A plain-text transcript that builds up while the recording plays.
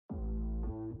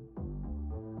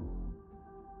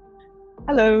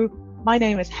Hello, my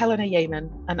name is Helena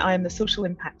Yeaman, and I am the Social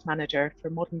Impact Manager for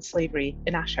Modern Slavery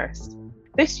in Ashurst.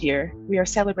 This year, we are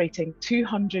celebrating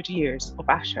 200 years of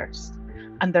Ashurst,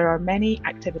 and there are many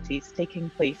activities taking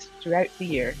place throughout the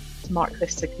year to mark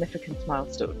this significant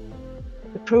milestone.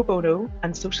 The Pro Bono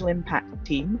and Social Impact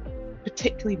team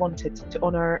particularly wanted to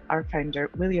honour our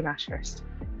founder, William Ashurst,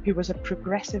 who was a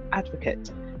progressive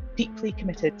advocate, deeply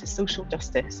committed to social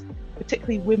justice,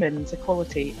 particularly women's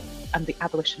equality and the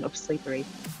abolition of slavery.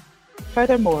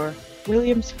 Furthermore,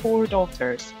 William's four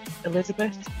daughters,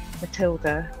 Elizabeth,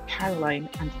 Matilda, Caroline,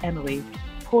 and Emily,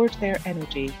 poured their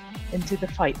energy into the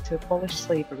fight to abolish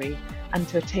slavery and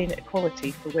to attain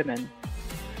equality for women.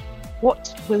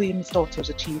 What William's daughters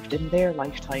achieved in their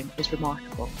lifetime is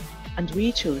remarkable, and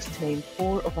we chose to name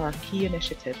four of our key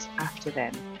initiatives after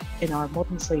them in our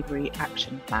Modern Slavery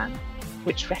Action Plan,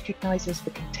 which recognises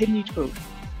the continued growth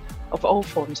of all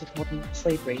forms of modern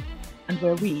slavery, and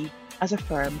where we, as a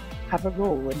firm, have a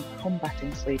role in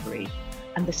combating slavery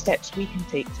and the steps we can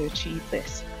take to achieve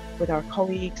this with our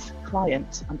colleagues,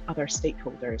 clients, and other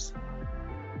stakeholders.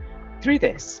 Through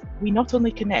this, we not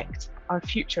only connect our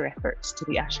future efforts to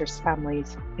the Ashurst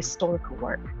family's historical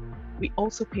work, we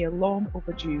also pay a long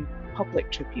overdue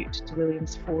public tribute to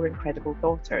William's four incredible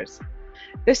daughters.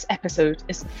 This episode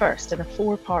is the first in a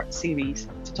four-part series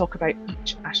to talk about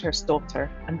each Ashurst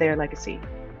daughter and their legacy.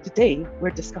 Today,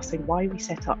 we're discussing why we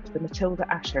set up the Matilda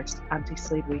Ashurst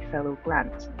Anti-Slavery Fellow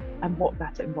Grant and what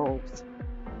that involves.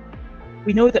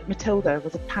 We know that Matilda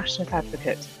was a passionate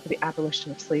advocate for the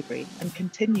abolition of slavery and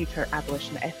continued her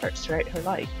abolition efforts throughout her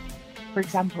life. For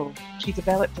example, she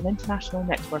developed an international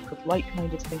network of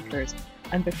like-minded thinkers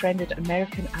and befriended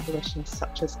American abolitionists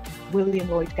such as William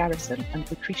Lloyd Garrison and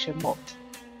Lucretia Mott.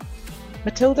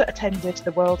 Matilda attended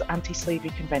the World Anti-Slavery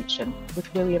Convention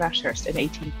with William Ashurst in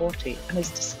 1840 and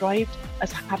is described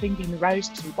as having been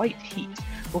roused to white heat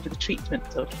over the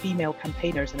treatment of female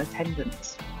campaigners in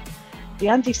attendance. The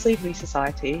Anti-Slavery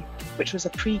Society, which was a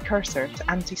precursor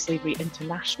to Anti-Slavery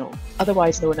International,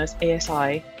 otherwise known as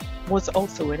ASI, was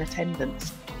also in attendance,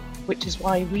 which is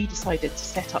why we decided to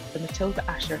set up the Matilda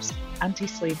Ashurst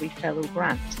Anti-Slavery Fellow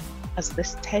Grant, as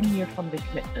this 10-year funding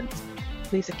commitment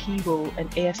plays a key role in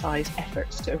ASI's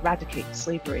efforts to eradicate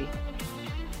slavery.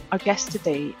 Our guest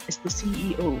today is the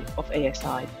CEO of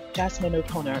ASI, Jasmine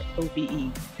O'Connor,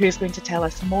 OBE, who is going to tell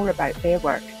us more about their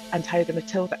work and how the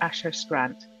Matilda Ashurst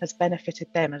Grant has benefited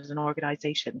them as an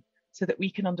organisation, so that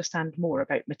we can understand more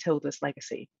about Matilda's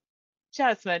legacy.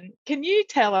 Jasmine, can you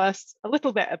tell us a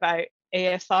little bit about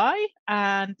ASI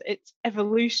and its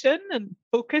evolution and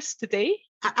focus today?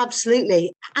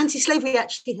 Absolutely. Anti-slavery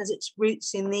actually has its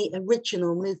roots in the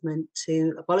original movement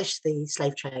to abolish the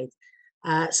slave trade,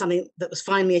 something that was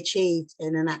finally achieved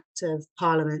in an Act of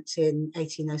Parliament in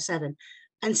 1807.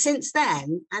 And since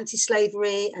then,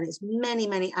 anti-slavery and its many,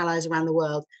 many allies around the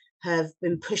world have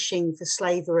been pushing for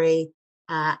slavery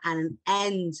and an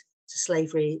end to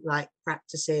slavery-like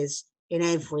practices in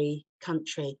every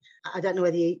country. I don't know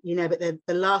whether you know, but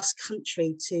the last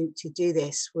country to do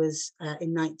this was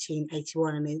in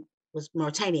 1981, and it was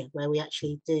Mauritania, where we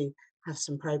actually do have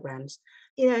some programs.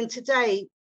 And today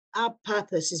our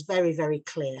purpose is very, very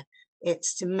clear.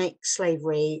 It's to make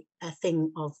slavery a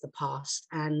thing of the past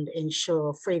and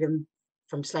ensure freedom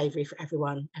from slavery for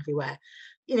everyone, everywhere.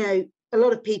 A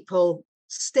lot of people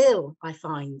still, I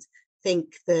find,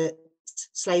 think that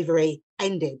slavery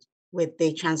ended with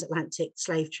the transatlantic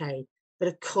slave trade. But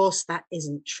of course, that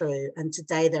isn't true. And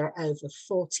today there are over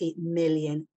 40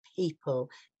 million people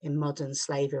in modern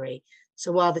slavery.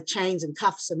 So while the chains and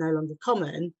cuffs are no longer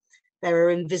common, there are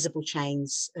invisible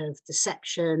chains of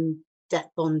deception, debt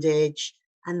bondage,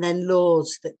 and then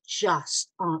laws that just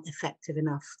aren't effective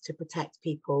enough to protect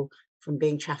people from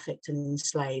being trafficked and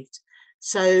enslaved.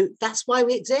 So that's why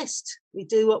we exist. We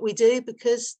do what we do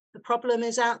because the problem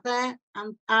is out there,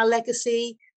 and our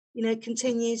legacy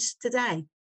continues today.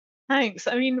 Thanks.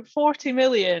 40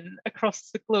 million across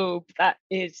the globe, that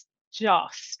is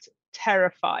just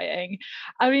terrifying.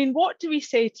 What do we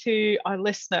say to our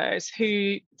listeners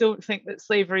who don't think that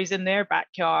slavery is in their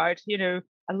backyard? A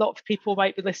lot of people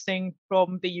might be listening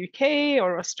from the UK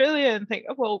or Australia and think,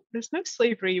 oh, well, there's no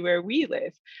slavery where we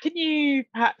live. Can you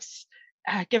perhaps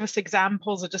give us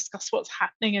examples or discuss what's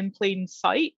happening in plain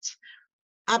sight?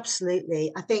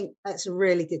 Absolutely. I think that's a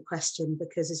really good question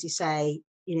because, as you say,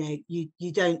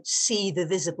 you don't see the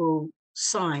visible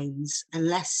signs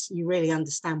unless you really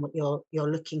understand what you're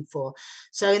looking for.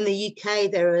 So in the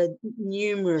UK, there are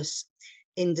numerous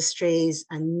industries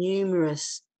and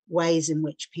numerous ways in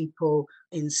which people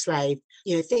enslave.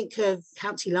 Think of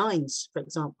county lines, for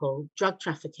example, drug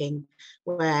trafficking,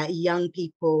 where young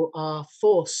people are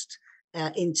forced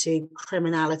into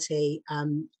criminality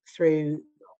through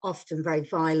often very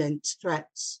violent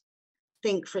threats.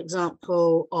 Think, for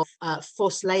example, of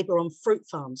forced labour on fruit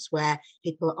farms, where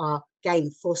people are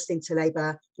again forced into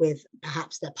labour with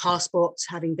perhaps their passports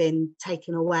having been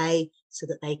taken away so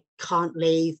that they can't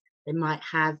leave. They might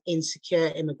have insecure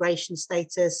immigration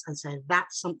status, and so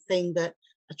that's something that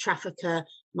a trafficker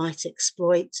might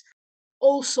exploit.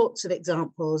 All sorts of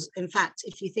examples. In fact,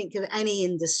 if you think of any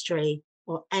industry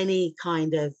or any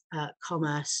kind of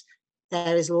commerce,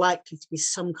 there is likely to be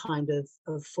some kind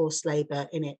of forced labour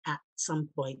in it at some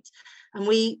point. And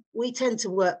we tend to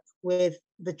work with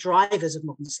the drivers of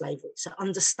modern slavery, so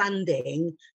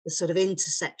understanding the sort of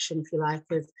intersection, if you like,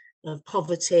 of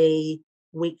poverty,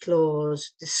 weak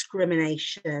laws,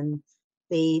 discrimination,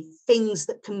 the things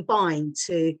that combine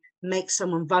to make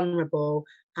someone vulnerable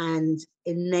and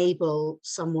enable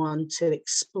someone to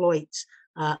exploit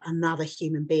another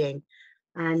human being.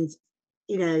 And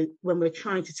when we're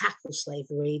trying to tackle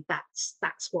slavery, that's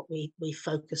what we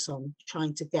focus on,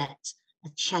 trying to get a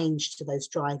change to those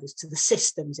drivers, to the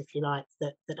systems, if you like,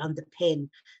 that underpin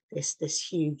this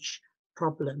huge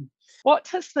problem. What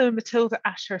has the Matilda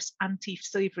Ashurst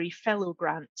Anti-Slavery Fellow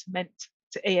Grant meant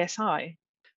to ASI?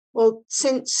 Well,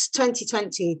 since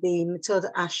 2020, the Matilda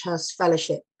Ashurst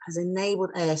Fellowship has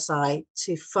enabled ASI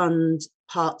to fund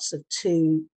parts of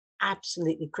two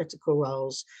absolutely critical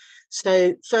roles.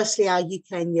 So firstly, our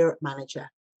UK and Europe manager.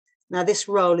 Now, this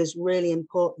role is really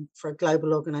important for a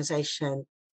global organisation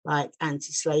like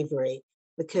Anti-Slavery,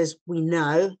 because we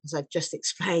know, as I've just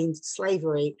explained,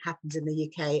 slavery happens in the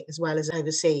UK as well as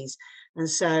overseas. And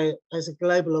so as a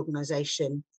global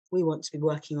organisation, we want to be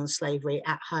working on slavery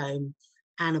at home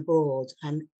and abroad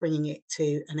and bringing it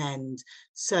to an end.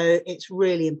 So it's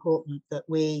really important that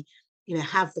we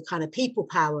have the kind of people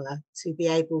power to be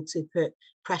able to put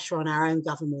pressure on our own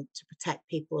government to protect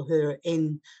people who are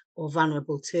in or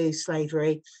vulnerable to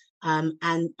slavery, and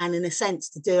in a sense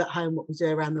to do at home what we do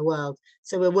around the world.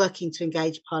 So we're working to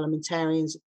engage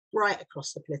parliamentarians right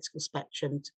across the political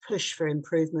spectrum to push for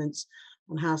improvements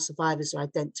on how survivors are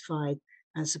identified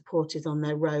and supported on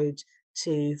their road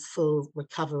to full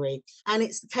recovery. And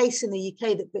it's the case in the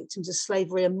UK that victims of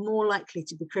slavery are more likely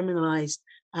to be criminalised,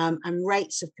 and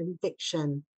rates of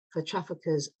conviction for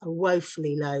traffickers are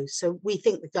woefully low. So we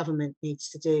think the government needs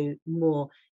to do more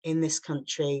in this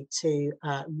country to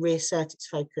reassert its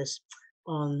focus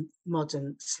on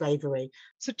modern slavery.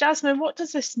 So Jasmine, what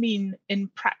does this mean in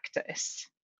practice?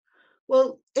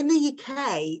 Well, in the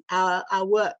UK, our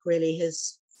work really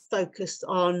has focused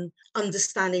on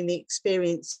understanding the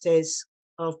experiences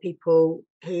of people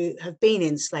who have been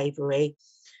in slavery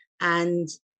and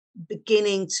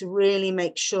beginning to really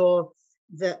make sure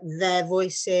that their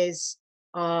voices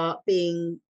are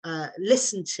being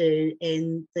listened to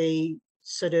in the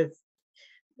sort of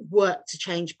work to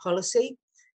change policy.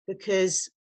 Because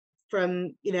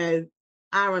from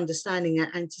our understanding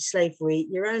at Anti-Slavery,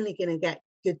 you're only going to get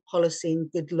good policy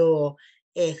and good law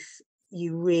if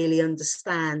you really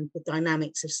understand the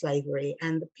dynamics of slavery.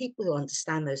 And the people who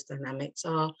understand those dynamics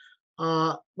are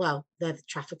they're the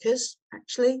traffickers,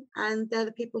 actually, and they're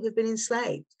the people who've been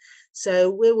enslaved.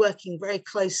 So we're working very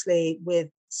closely with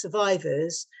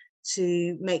survivors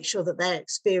to make sure that their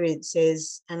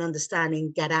experiences and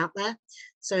understanding get out there.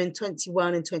 So in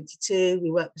 21 and 22,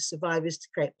 we work with survivors to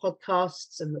create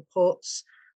podcasts and reports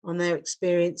on their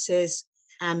experiences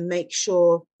and make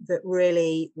sure that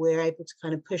really we're able to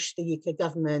kind of push the UK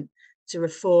government to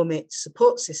reform its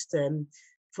support system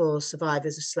for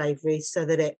survivors of slavery so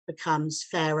that it becomes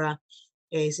fairer,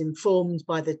 is informed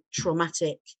by the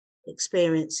traumatic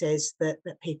experiences that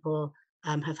people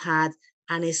have had,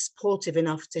 and is supportive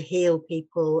enough to heal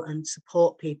people and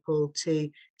support people to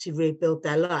rebuild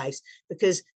their lives.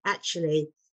 Because actually,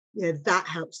 that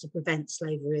helps to prevent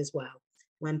slavery as well.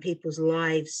 When people's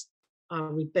lives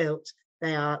are rebuilt,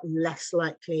 they are less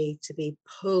likely to be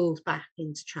pulled back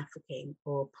into trafficking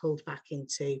or pulled back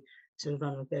into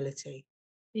vulnerability.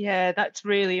 Yeah, that's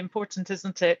really important,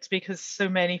 isn't it? Because so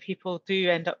many people do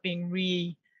end up being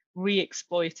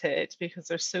re-exploited because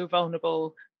they're so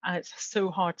vulnerable and it's so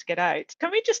hard to get out. Can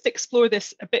we just explore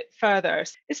this a bit further?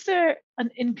 Is there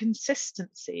an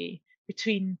inconsistency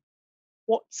between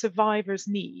what survivors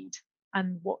need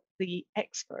and what the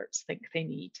experts think they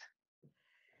need?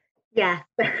 Yeah,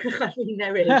 I mean,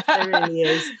 there really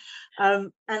is.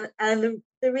 And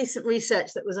the recent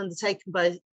research that was undertaken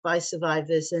by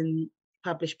survivors and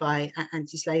published by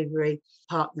Anti-Slavery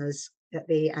partners at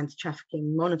the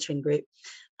Anti-Trafficking Monitoring Group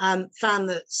found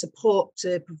that support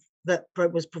that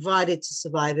was provided to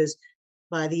survivors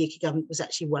by the UK government was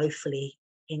actually woefully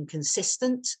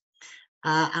inconsistent.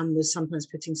 and was sometimes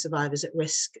putting survivors at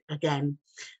risk again.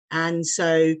 And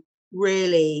so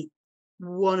really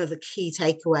one of the key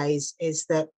takeaways is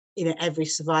that every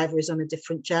survivor is on a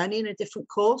different journey and a different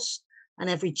course, and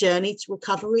every journey to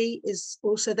recovery is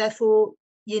also therefore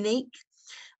unique.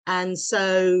 And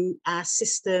so our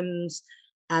systems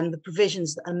and the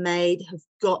provisions that are made have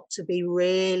got to be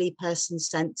really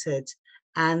person-centred.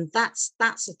 And that's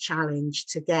a challenge,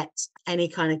 to get any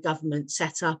kind of government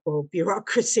set up or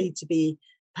bureaucracy to be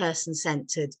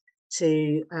person-centred,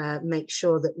 to make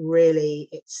sure that really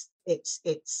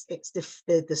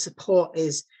the support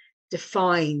is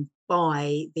defined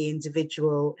by the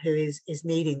individual who is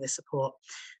needing the support.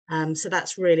 So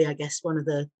that's really, I guess, one of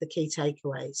the key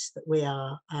takeaways that we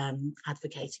are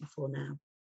advocating for now.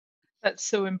 That's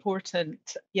so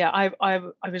important. Yeah,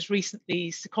 I was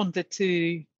recently seconded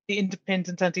to the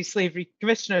Independent Anti-Slavery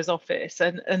Commissioner's Office,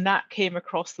 and that came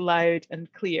across loud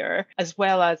and clear, as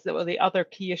well as the other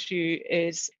key issue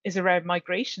is around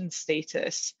migration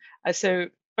status. So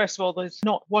first of all, there's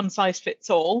not one size fits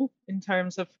all in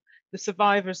terms of the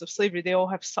survivors of slavery. They all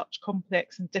have such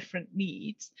complex and different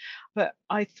needs, but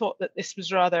I thought that this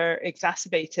was rather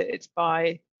exacerbated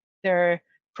by their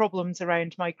problems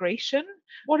around migration.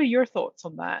 What are your thoughts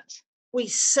on that? We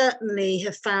certainly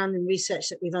have found in research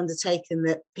that we've undertaken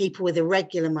that people with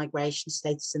irregular migration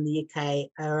status in the UK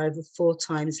are over 4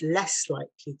 times less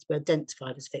likely to be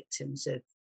identified as victims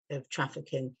of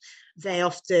trafficking. They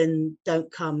often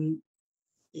don't come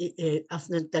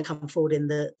forward in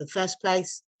the first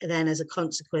place, and then as a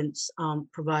consequence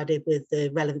aren't provided with the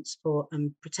relevant support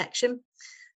and protection.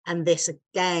 And this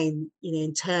again,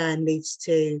 in turn leads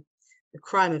to the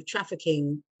crime of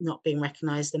trafficking not being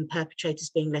recognised and perpetrators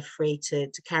being left free to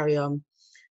carry on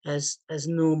as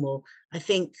normal. I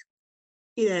think,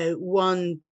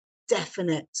 one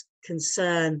definite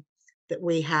concern that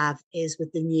we have is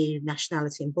with the new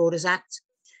Nationality and Borders Act,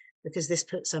 because this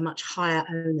puts a much higher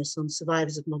onus on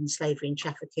survivors of modern slavery and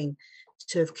trafficking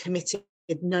to have committed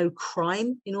no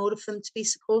crime in order for them to be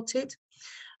supported.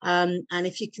 And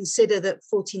if you consider that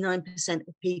 49%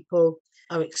 of people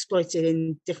are exploited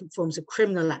in different forms of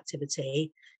criminal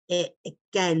activity, it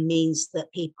again means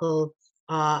that people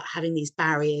are having these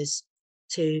barriers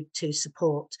to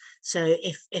support. So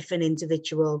if an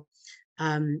individual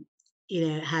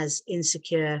has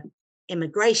insecure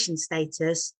immigration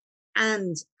status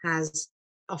and has,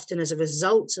 often as a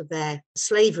result of their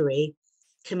slavery,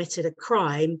 committed a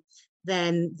crime,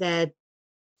 then they're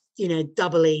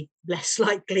doubly less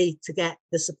likely to get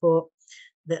the support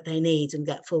that they need and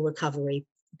get full recovery,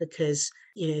 because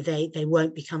they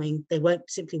won't be coming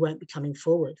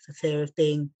forward for fear of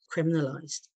being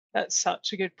criminalized. That's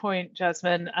such a good point,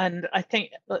 Jasmine. And I think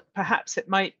that perhaps it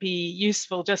might be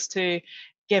useful just to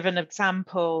give an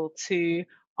example to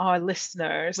our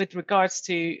listeners with regards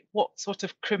to what sort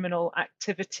of criminal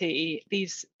activity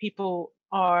these people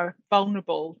are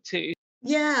vulnerable to.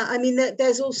 Yeah, I mean,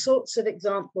 there's all sorts of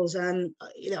examples.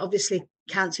 Obviously,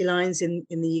 county lines in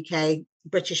the UK,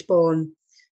 British-born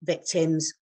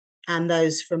victims, and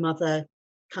those from other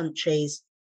countries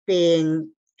being,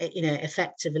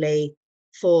 effectively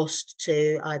forced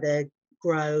to either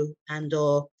grow and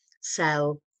or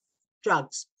sell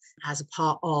drugs as a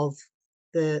part of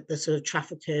the sort of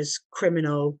traffickers'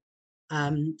 criminal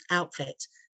outfit.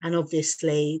 And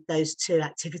obviously, those two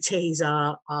activities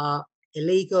are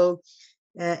illegal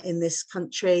in this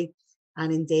country,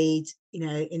 and indeed,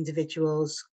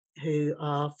 individuals who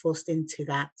are forced into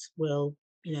that will,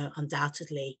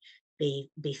 undoubtedly be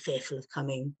fearful of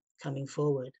coming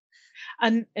forward.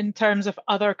 And in terms of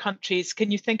other countries,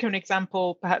 can you think of an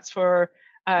example, perhaps for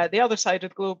the other side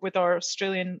of the globe with our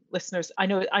Australian listeners? I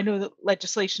know that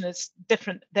legislation is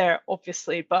different there,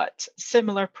 obviously, but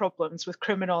similar problems with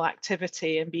criminal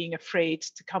activity and being afraid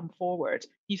to come forward. Can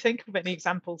you think of any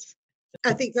examples?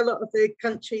 I think a lot of the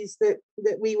countries that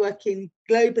we work in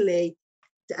globally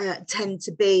tend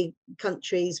to be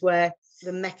countries where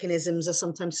the mechanisms are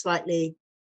sometimes slightly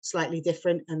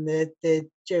different, and the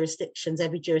jurisdictions,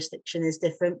 every jurisdiction is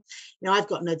different. I've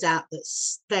got no doubt that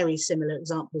very similar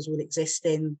examples will exist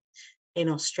in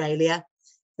Australia.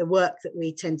 The work that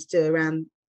we tend to do around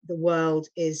the world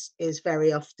is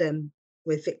very often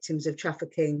with victims of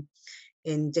trafficking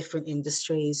in different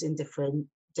industries in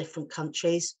different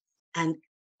countries, and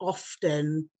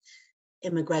often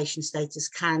immigration status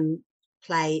can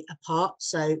play a part.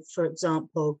 So, for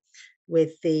example,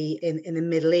 with in the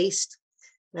Middle East,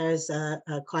 there's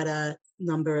quite a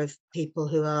number of people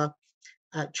who are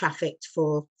trafficked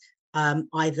for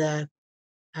either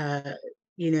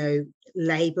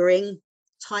labouring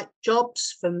type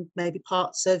jobs from maybe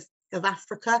parts of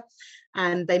Africa,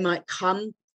 and they might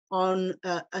come on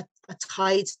a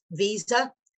tied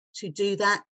visa to do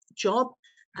that job.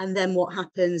 And then what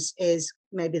happens is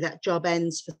maybe that job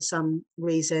ends for some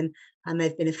reason and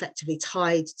they've been effectively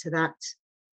tied to that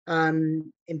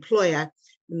employer,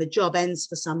 and the job ends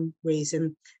for some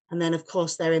reason. And then, of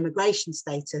course, their immigration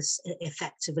status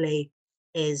effectively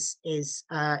is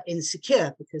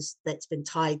insecure because it's been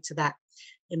tied to that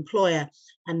employer.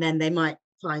 And then they might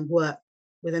find work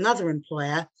with another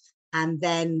employer, and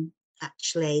then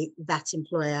actually that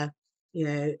employer,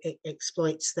 it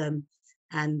exploits them,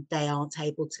 and they aren't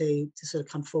able to sort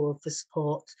of come forward for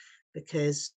support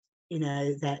because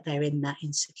they're in that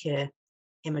insecure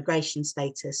immigration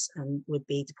status and would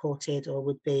be deported or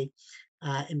would be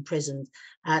imprisoned.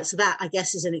 So that, I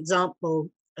guess, is an example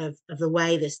of the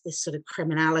way this sort of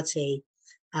criminality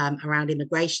around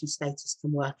immigration status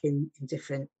can work in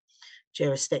different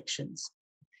jurisdictions.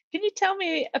 Can you tell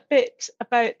me a bit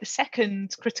about the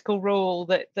second critical role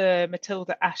that the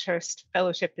Matilda Ashurst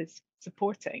Fellowship is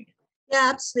supporting? Yeah,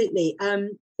 absolutely.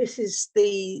 This is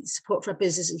the Support for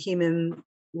Business and Human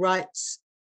Rights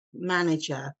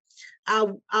Manager.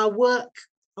 Our work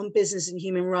on business and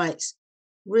human rights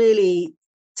really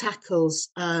tackles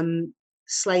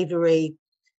slavery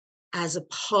as a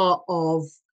part of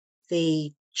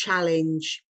the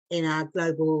challenge in our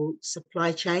global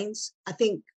supply chains. I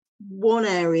think one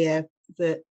area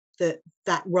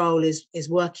that role is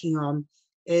working on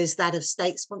is that of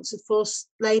state-sponsored forced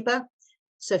labour.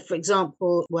 So, for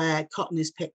example, where cotton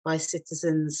is picked by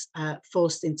citizens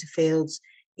forced into fields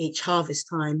each harvest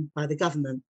time by the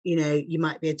government. You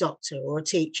might be a doctor or a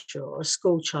teacher or a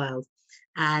school child,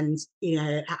 and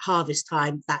at harvest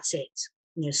time, that's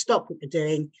it. Stop what you're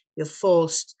doing. You're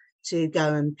forced to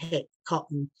go and pick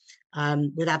cotton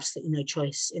with absolutely no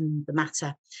choice in the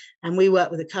matter. And we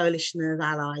work with a coalition of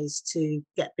allies to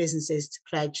get businesses to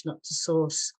pledge not to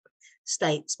source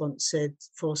state-sponsored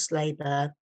forced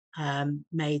labour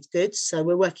made goods. So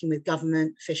we're working with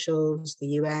government officials, the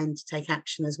UN, to take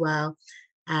action as well,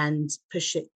 and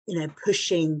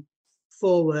pushing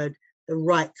forward the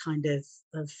right kind of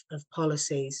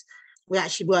policies. We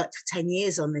actually worked for 10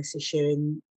 years on this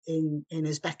issue in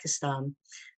Uzbekistan,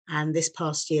 and this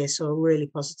past year saw a really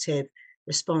positive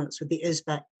response with the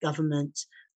Uzbek government.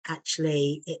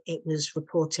 Actually, it was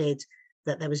reported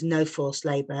that there was no forced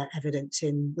labour evident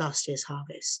in last year's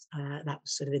harvest. That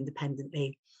was sort of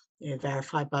independently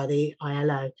verified by the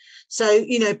ILO. So,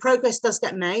 progress does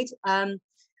get made.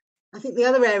 I think the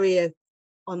other area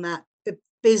on that, the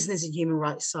business and human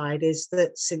rights side, is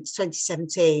that since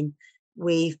 2017,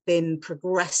 we've been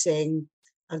progressing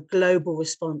a global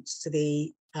response to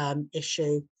the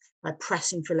issue by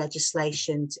pressing for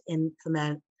legislation to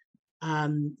implement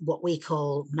what we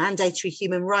call mandatory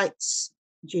human rights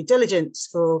due diligence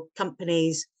for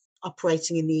companies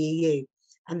operating in the EU.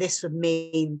 And this would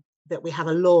mean that we have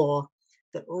a law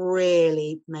that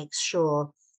really makes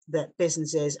sure that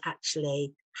businesses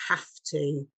actually have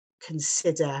to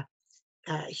consider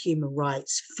human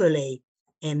rights fully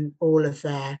in all of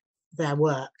their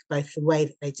work, both the way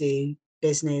that they do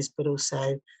business, but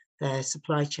also their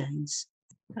supply chains.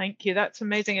 Thank you. That's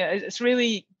amazing. It's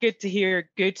really good to hear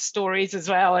good stories as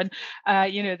well. And,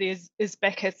 the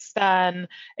Uzbekistan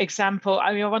example,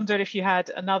 I wonder if you had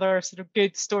another sort of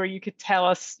good story you could tell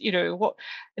us, what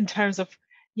in terms of,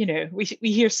 we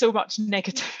hear so much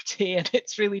negativity and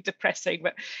it's really depressing,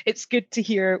 but it's good to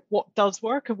hear what does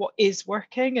work and what is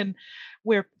working and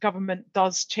where government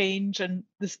does change and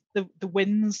the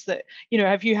wins that,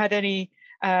 have you had any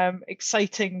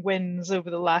exciting wins over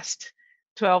the last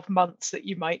 12 months that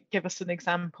you might give us an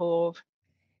example of?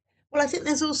 Well, I think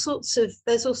there's all sorts of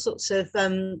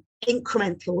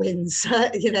incremental wins.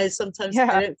 Sometimes they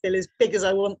don't feel as big as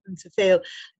I want them to feel.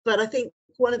 But I think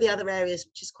one of the other areas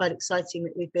which is quite exciting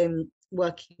that we've been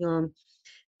working on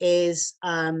is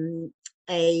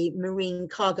a marine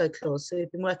cargo clause. So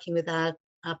we've been working with our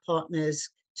partners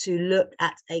to look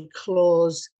at a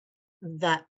clause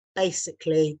that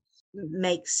basically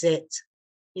makes it,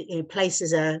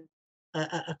 places a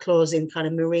clause in kind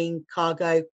of marine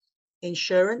cargo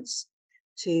insurance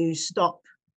to stop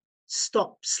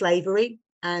slavery,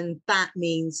 and that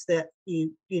means that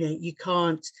you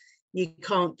can't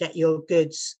get your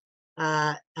goods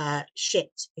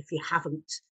shipped if you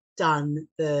haven't done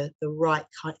taken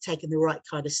the right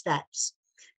kind of steps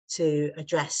to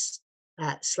address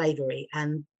slavery.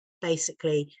 And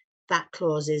basically that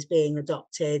clause is being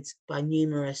adopted by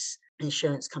numerous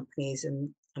insurance companies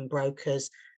and brokers,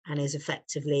 and is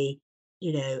effectively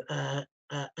a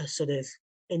sort of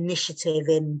initiative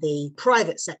in the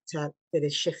private sector that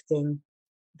is shifting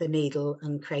the needle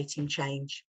and creating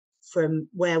change. From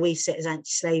where we sit as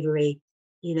anti-slavery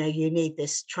you need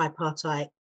this tripartite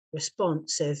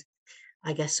response of,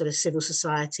 I guess, sort of civil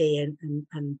society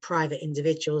and private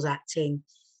individuals acting,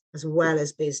 as well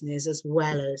as business, as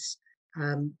well as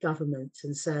government.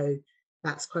 And so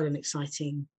that's quite an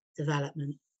exciting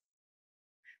development.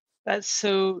 That's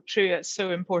so true. It's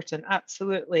so important.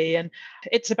 Absolutely. And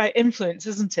it's about influence,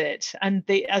 isn't it? And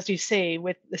as you say,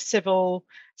 with the civil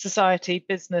society,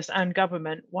 business and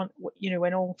government,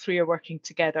 when all three are working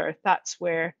together, that's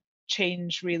where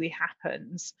change really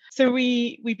happens. So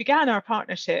we began our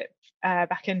partnership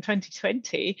back in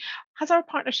 2020. Has our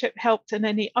partnership helped in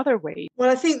any other way?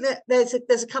 Well, I think that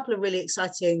there's a couple of really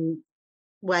exciting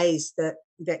ways that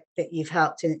you've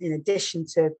helped in addition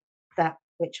to that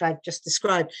which I've just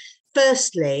described.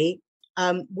 Firstly,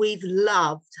 we've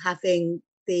loved having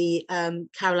the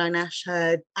Caroline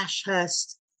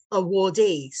Ashurst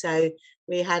awardee. So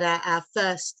we had our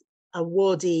first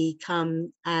awardee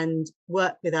come and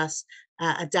work with us,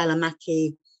 Adela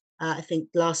Mackie, I think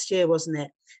last year, wasn't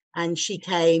it? And she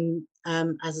came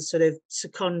as a sort of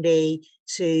secondee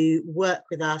to work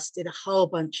with us, did a whole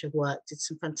bunch of work, did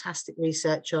some fantastic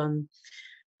research on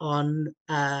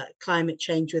climate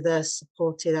change with us,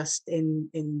 supported us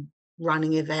in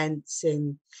running events,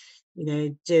 in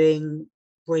doing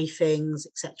briefings,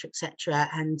 etc.,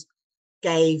 and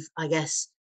gave, I guess,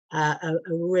 a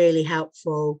really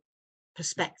helpful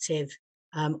perspective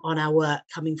on our work,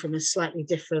 coming from a slightly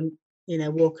different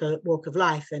walk of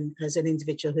life, and as an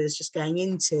individual who is just going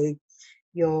into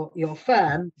your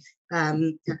firm,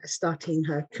 starting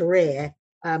her career.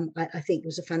 I think it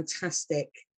was a fantastic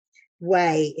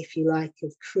way, if you like,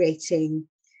 of creating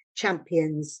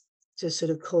champions to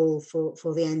sort of call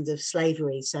for the end of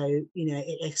slavery. So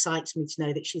it excites me to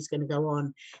know that she's going to go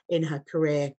on in her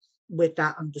career with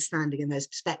that understanding and those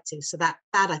perspectives. So that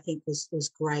I think was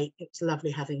great. It was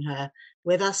lovely having her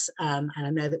with us, and I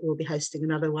know that we'll be hosting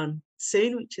another one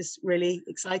soon, which is really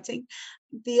exciting.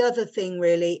 The other thing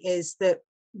really is that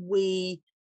we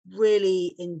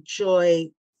really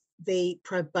enjoy the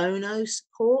pro bono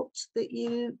support that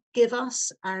you give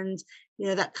us, and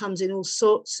that comes in all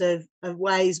sorts of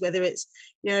ways, whether it's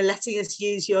letting us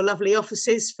use your lovely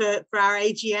offices for our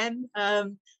AGM,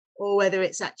 or whether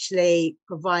it's actually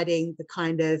providing the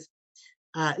kind of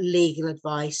legal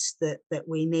advice that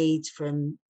we need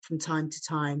from time to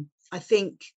time. I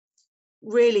think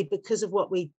really because of what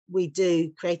we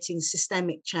do, creating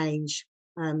systemic change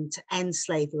to end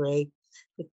slavery,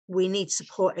 we need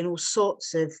support in all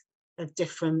sorts of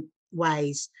different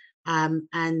ways,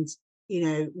 and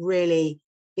really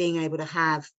being able to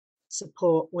have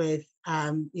support with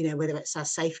whether it's our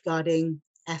safeguarding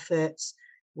efforts,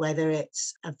 whether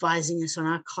it's advising us on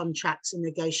our contracts and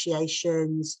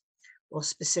negotiations or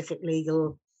specific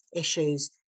legal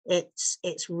issues.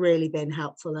 It's really been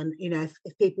helpful. And if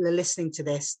people are listening to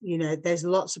this, there's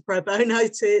lots of pro bono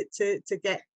to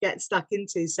get stuck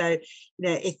into. So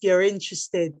if you're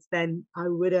interested, then I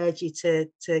would urge you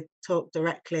to talk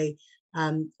directly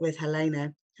with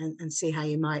Helena and see how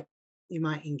you might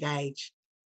engage.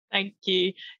 Thank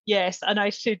you. Yes, and I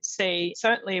should say,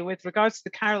 certainly with regards to the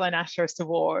Caroline Ashurst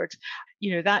Award,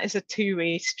 that is a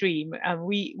two-way stream, and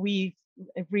we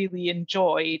really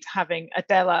enjoyed having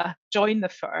Adela join the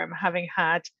firm, having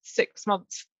had 6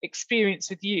 months experience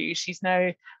with you. She's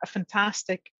now a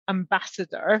fantastic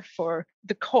ambassador for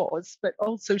the cause, but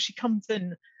also she comes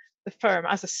in the firm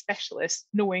as a specialist,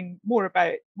 knowing more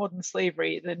about modern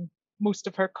slavery than most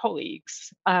of her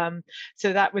colleagues.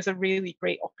 So that was a really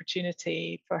great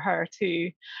opportunity for her too.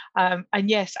 And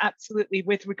yes, absolutely,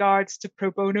 with regards to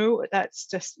pro bono, that's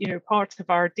just part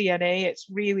of our DNA. It's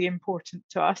really important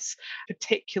to us,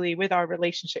 particularly with our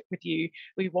relationship with you.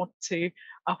 We want to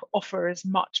offer as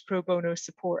much pro bono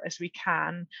support as we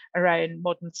can around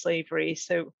modern slavery.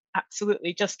 So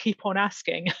absolutely, just keep on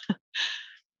asking.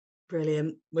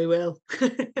 Brilliant, we will.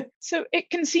 So it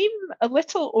can seem a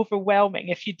little overwhelming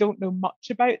if you don't know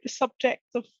much about the subject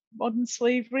of modern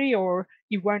slavery, or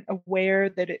you weren't aware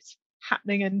that it's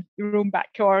happening in your own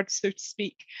backyard, so to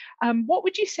speak. What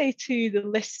would you say to the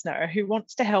listener who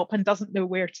wants to help and doesn't know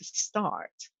where to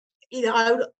start?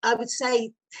 I would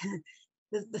say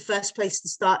the first place to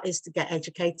start is to get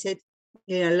educated,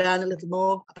 learn a little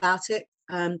more about it.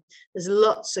 There's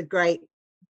lots of great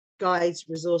guides,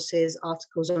 resources,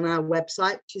 articles on our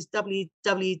website, which is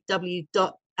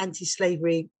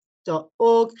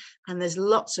www.antislavery.org, and there's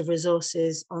lots of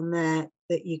resources on there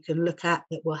that you can look at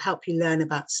that will help you learn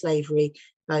about slavery,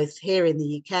 both here in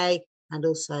the UK and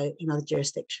also in other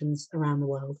jurisdictions around the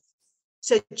world.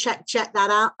 So check that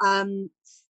out.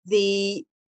 The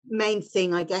main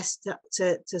thing, I guess,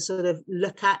 to sort of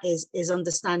look at is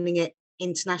understanding it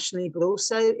internationally, but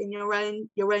also in your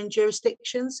own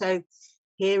jurisdiction. So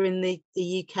here in the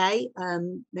UK,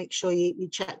 make sure you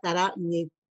check that out and you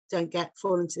don't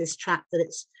fall into this trap that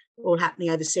it's all happening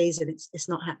overseas and it's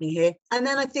not happening here. And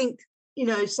then I think,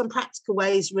 some practical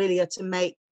ways really are to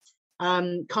make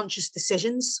conscious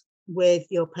decisions with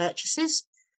your purchases.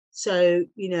 So,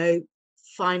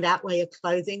 find out where your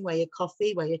clothing, where your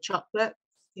coffee, where your chocolate,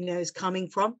 is coming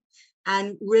from,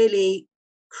 and really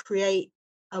create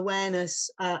awareness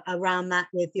around that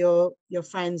with your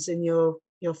friends and your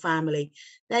family.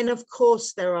 Then, of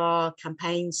course, there are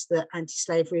campaigns that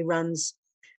Anti-Slavery runs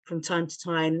from time to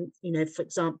time. For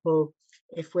example,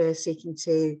 if we're seeking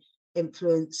to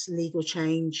influence legal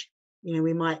change,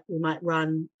 we might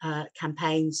run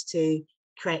campaigns to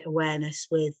create awareness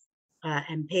with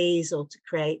MPs, or to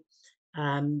create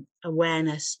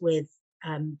awareness with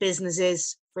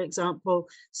businesses, for example.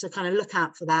 So kind of look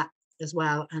out for that as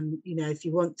well. And if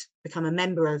you want to become a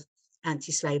member of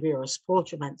Anti-Slavery or a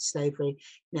supporter of Anti-Slavery,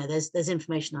 there's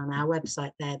information on our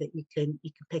website there that you can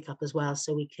pick up as well,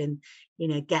 so we can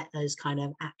get those kind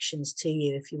of actions to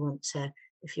you if you want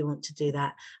to do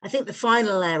that. I think the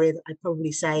final area that I'd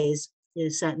probably say is,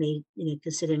 certainly,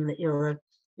 considering that you're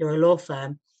a law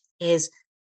firm, is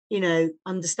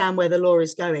understand where the law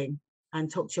is going and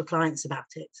talk to your clients about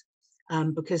it,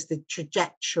 because the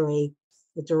trajectory,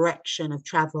 the direction of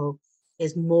travel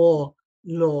is more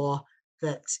law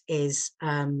that is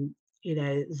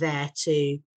there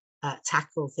to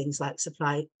tackle things like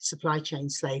supply chain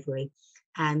slavery,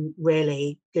 and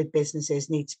really good businesses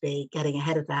need to be getting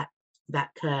ahead of that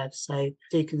curve. So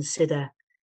do consider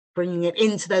bringing it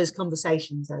into those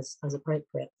conversations as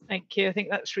appropriate. Thank you. I think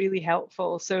that's really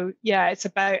helpful. So yeah, it's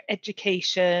about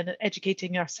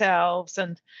educating ourselves,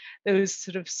 and those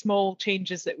sort of small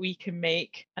changes that we can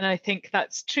make. And I think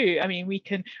that's true. I mean,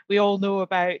 we all know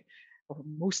about, or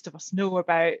most of us know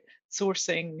about,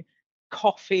 sourcing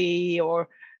coffee or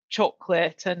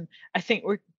chocolate. And I think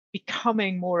we're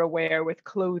becoming more aware with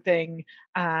clothing,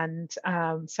 and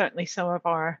certainly some of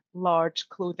our large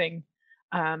clothing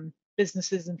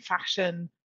businesses in fashion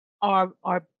are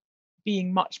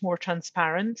being much more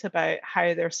transparent about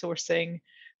how they're sourcing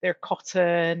their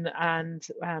cotton, and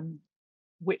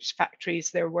which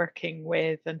factories they're working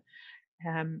with, and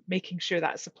making sure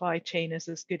that supply chain is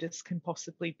as good as can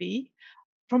possibly be.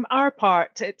 From our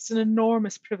part, it's an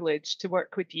enormous privilege to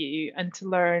work with you and to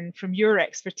learn from your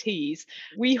expertise.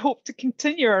 We hope to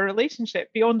continue our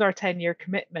relationship beyond our 10-year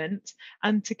commitment,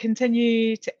 and to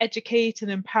continue to educate and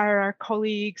empower our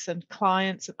colleagues and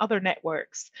clients and other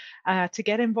networks to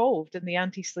get involved in the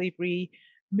anti-slavery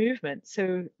movement.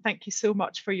 So thank you so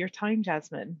much for your time,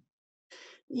 Jasmine.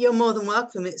 You're more than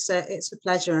welcome. It's a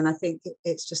pleasure, and I think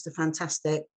it's just a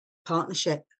fantastic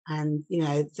partnership. And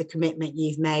the commitment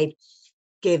you've made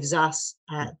gives us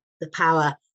the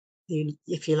power,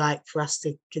 if you like, for us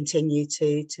to continue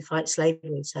to fight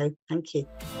slavery. So thank you.